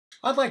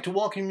I'd like to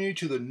welcome you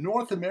to the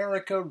North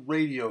America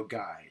Radio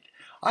Guide.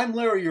 I'm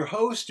Larry, your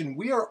host, and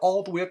we are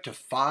all the way up to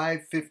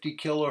 550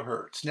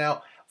 kilohertz.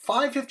 Now,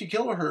 550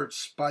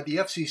 kilohertz by the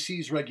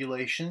FCC's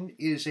regulation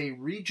is a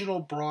regional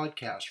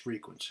broadcast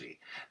frequency.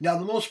 Now,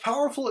 the most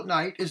powerful at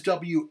night is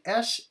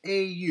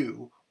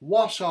WSAU,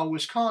 Wausau,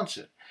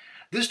 Wisconsin.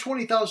 This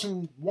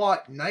 20,000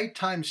 watt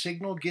nighttime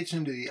signal gets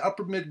into the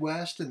upper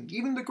Midwest and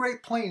even the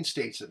Great Plains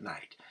states at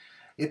night.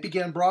 It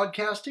began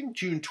broadcasting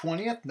June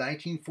 20th,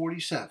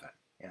 1947.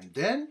 And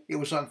then it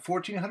was on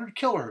 1400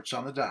 kilohertz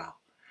on the dial.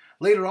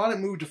 Later on, it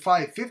moved to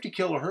 550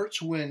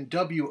 kilohertz when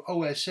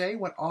WOSA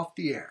went off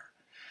the air.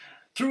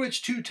 Through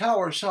its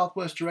two-tower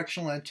southwest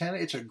directional antenna,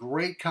 it's a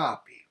great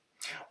copy.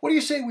 What do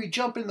you say we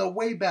jump in the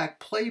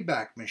Wayback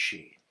Playback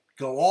machine?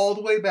 Go all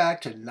the way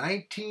back to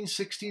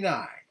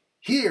 1969.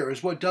 Here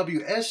is what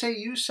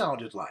WSAU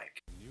sounded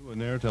like. You and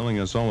they're telling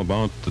us all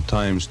about the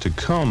times to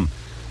come.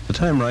 The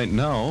time right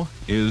now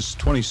is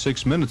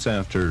 26 minutes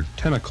after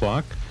 10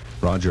 o'clock.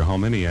 Roger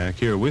Halminiak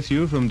here with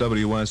you from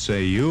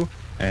WSAU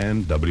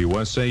and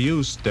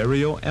WSAU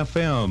Stereo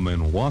FM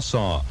in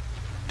Wausau.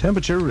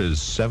 Temperature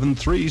is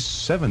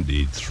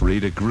 73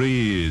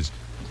 degrees.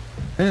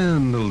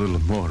 And a little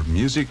more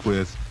music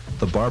with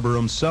the barber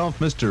himself,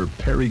 Mr.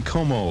 Perry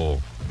Como.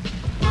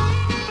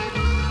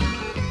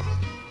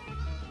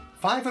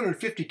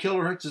 550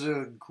 kilohertz is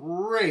a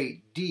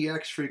great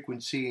DX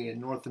frequency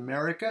in North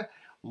America.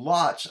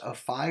 Lots of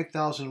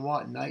 5,000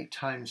 watt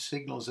nighttime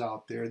signals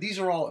out there. These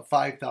are all at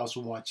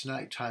 5,000 watts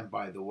nighttime,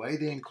 by the way.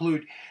 They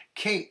include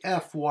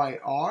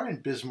KFYR in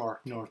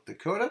Bismarck, North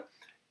Dakota,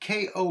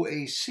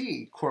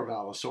 KOAC,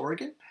 Corvallis,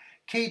 Oregon,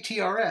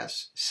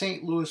 KTRS,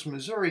 St. Louis,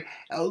 Missouri.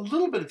 A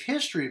little bit of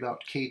history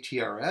about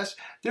KTRS.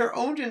 They're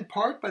owned in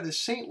part by the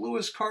St.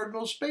 Louis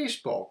Cardinals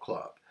Baseball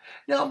Club.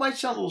 Now, it might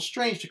sound a little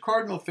strange to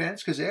Cardinal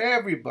fans because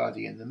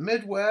everybody in the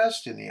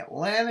Midwest, in the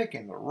Atlantic,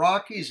 and the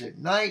Rockies at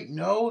night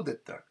know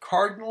that the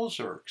Cardinals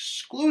are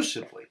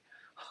exclusively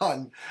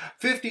on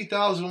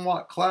 50,000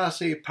 watt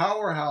Class A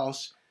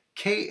powerhouse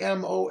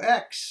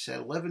KMOX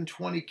at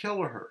 1120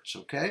 kilohertz,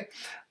 okay?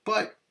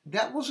 But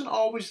that wasn't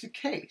always the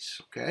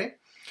case, okay?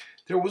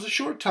 There was a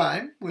short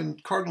time when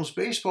Cardinals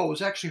baseball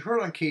was actually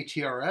heard on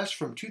KTRS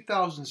from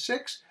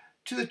 2006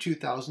 to the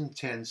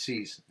 2010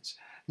 seasons.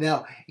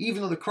 Now,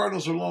 even though the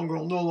Cardinals are no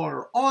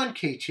longer on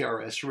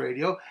KTRS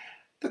radio,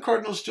 the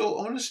Cardinals still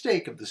own a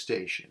stake of the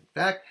station. In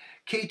fact,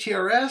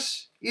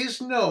 KTRS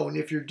is known,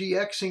 if you're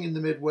DXing in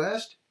the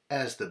Midwest,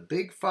 as the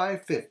Big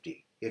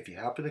 550, if you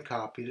happen to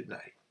copy it at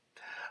night.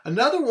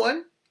 Another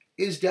one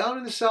is down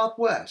in the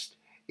Southwest.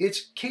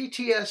 It's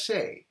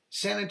KTSA,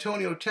 San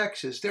Antonio,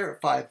 Texas. They're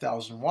at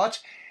 5,000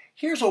 watts.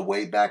 Here's a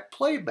Wayback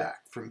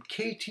Playback from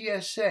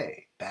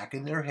KTSA back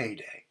in their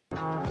heyday.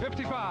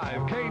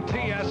 55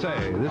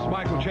 KTSA. This is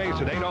Michael Chase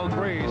at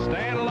 803.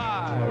 Staying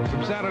alive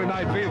from Saturday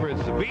Night Fever.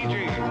 It's the Bee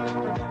Gees.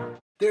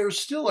 There's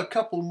still a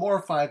couple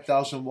more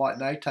 5,000 watt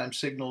nighttime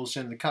signals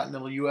in the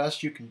Continental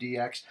US you can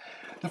DX.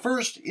 The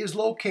first is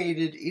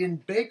located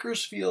in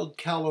Bakersfield,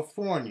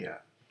 California.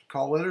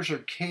 Call letters are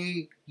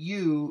KUZZ.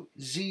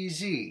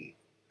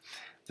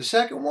 The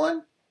second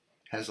one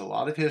has a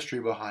lot of history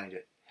behind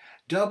it.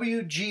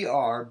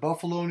 WGR,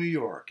 Buffalo, New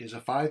York, is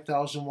a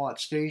 5,000 watt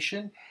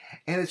station,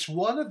 and it's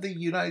one of the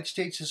United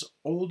States'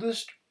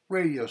 oldest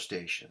radio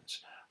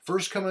stations.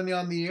 First coming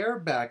on the air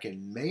back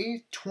in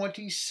May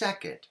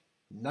 22nd,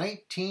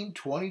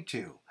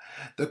 1922.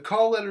 The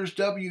call letters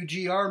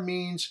WGR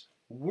means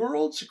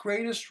World's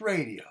Greatest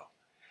Radio.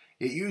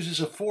 It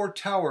uses a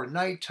 4-tower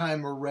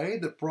nighttime array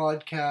that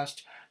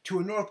broadcasts to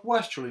a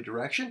northwesterly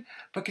direction,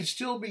 but can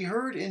still be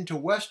heard into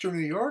western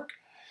New York,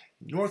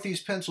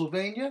 northeast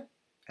Pennsylvania,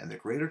 and the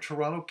Greater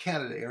Toronto,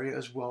 Canada area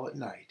as well at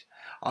night.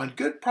 On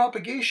good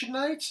propagation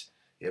nights,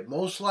 it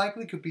most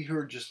likely could be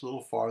heard just a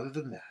little farther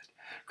than that.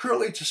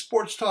 Currently, it's a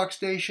sports talk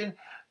station,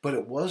 but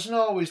it wasn't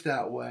always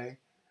that way.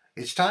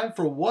 It's time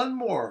for one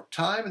more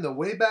time in the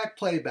Wayback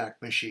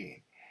Playback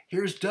machine.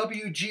 Here's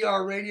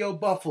WGR Radio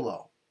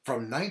Buffalo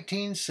from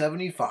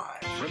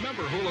 1975.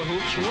 Remember hula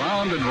hoops?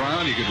 Round and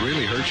round, you could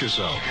really hurt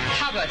yourself.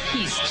 How about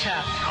he's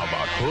tough? How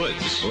about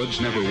hoods? Hoods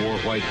never wore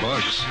white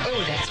bugs.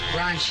 Oh, that's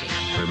raunchy.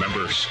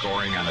 Remember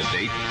scoring on a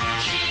date?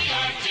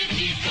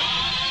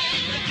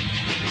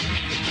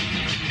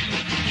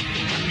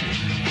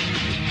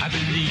 I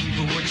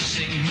believe what you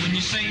say when you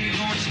say you're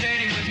going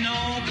steady with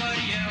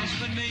nobody else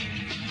but me.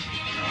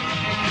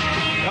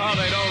 Oh,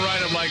 they don't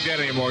write them like that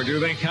anymore, do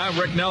they? Huh,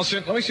 Rick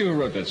Nelson? Let me see who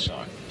wrote that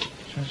song.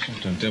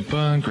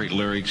 Great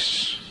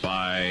lyrics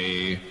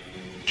by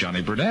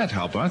Johnny Burnett.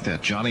 How about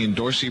that? Johnny and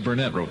Dorsey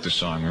Burnett wrote this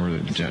song.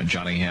 Remember that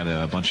Johnny had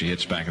a bunch of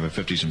hits back in the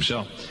 50s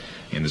himself.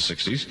 in the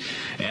 60s.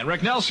 And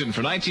Rick Nelson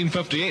for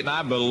 1958, and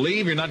I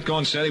believe you're not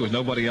going steady with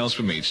nobody else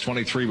but me. It's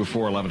 23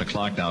 before 11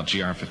 o'clock now,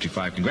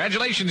 GR55.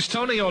 Congratulations,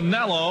 Tony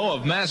Onello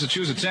of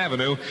Massachusetts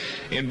Avenue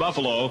in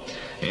Buffalo.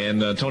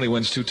 And Tony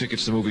wins 2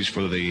 tickets to the movies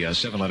for the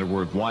 7-letter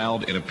word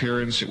wild. In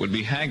appearance, it would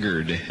be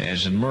Haggard,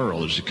 as in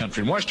Merle. There's a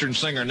country and western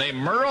singer named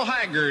Merle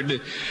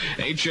Haggard,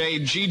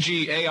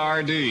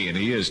 Haggard, and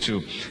he is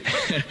too,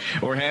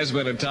 or has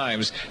been at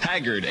times.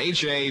 Haggard,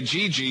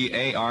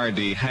 Haggard.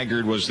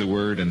 Haggard was the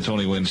word, and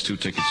Tony wins 2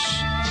 tickets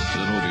to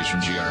the movies from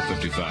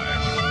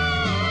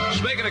GR55.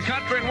 Speaking of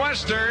country and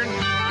western,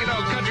 you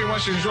know, country and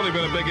western has really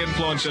been a big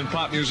influence in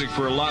pop music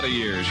for a lot of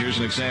years. Here's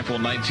an example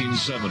in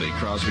 1970,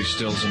 Crosby,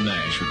 Stills, and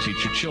Nash with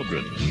Teach Your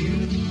Children.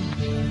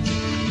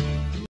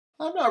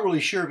 I'm not really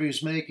sure if he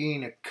was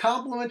making a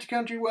compliment to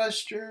country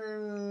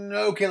western.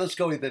 Okay, let's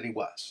go with that he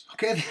was.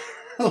 Okay,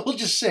 we'll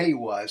just say he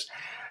was.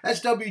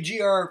 That's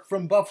WGR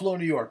from Buffalo,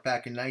 New York,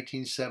 back in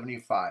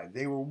 1975.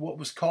 They were what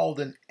was called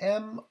an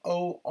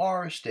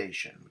MOR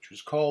station, which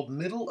was called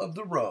Middle of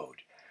the Road.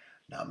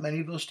 Not many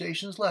of those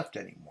stations left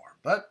anymore,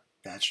 but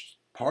that's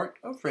part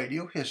of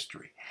radio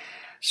history.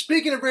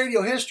 Speaking of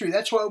radio history,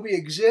 that's why we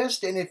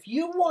exist. And if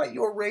you want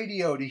your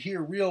radio to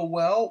hear real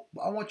well,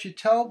 I want you to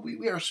tell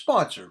we are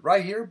sponsored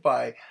right here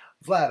by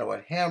Vlado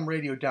at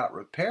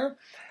hamradio.repair.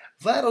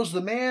 Vlado's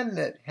the man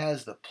that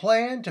has the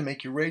plan to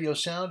make your radio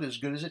sound as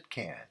good as it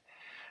can.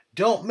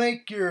 Don't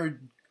make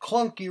your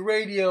clunky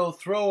radio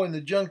throw in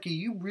the junkie.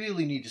 You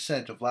really need to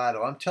send it to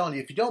Vlado. I'm telling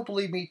you, if you don't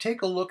believe me,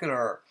 take a look at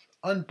our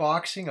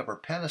unboxing of our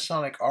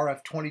Panasonic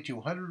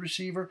RF2200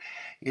 receiver.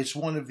 It's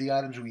one of the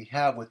items we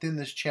have within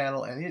this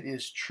channel, and it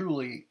is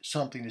truly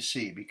something to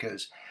see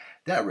because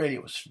that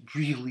radio was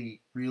really,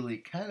 really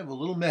kind of a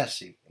little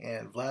messy,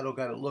 and Vlado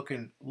got it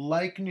looking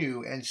like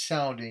new and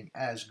sounding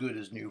as good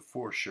as new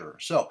for sure.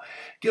 So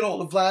get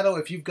hold of Vlado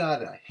if you've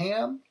got a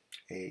ham,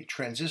 a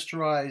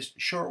transistorized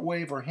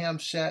shortwave or ham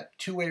set,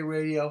 2-way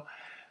radio.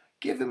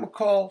 Give him a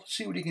call,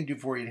 see what he can do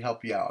for you to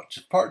help you out. It's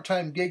a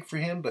part-time gig for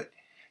him, but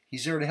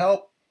he's there to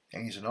help.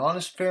 And he's an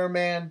honest, fair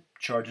man,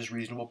 charges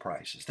reasonable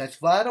prices. That's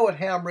Vlado at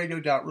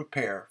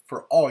hamradio.repair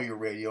for all your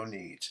radio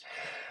needs.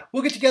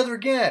 We'll get together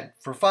again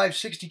for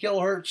 560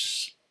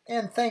 kilohertz.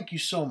 And thank you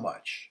so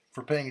much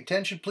for paying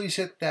attention. Please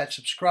hit that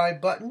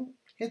subscribe button.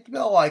 Hit the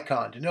bell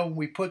icon to know when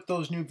we put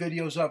those new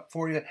videos up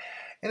for you.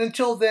 And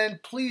until then,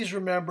 please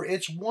remember,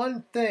 it's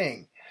one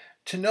thing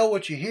to know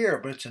what you hear,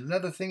 but it's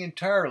another thing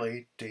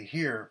entirely to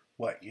hear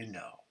what you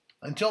know.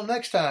 Until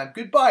next time,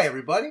 goodbye,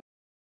 everybody.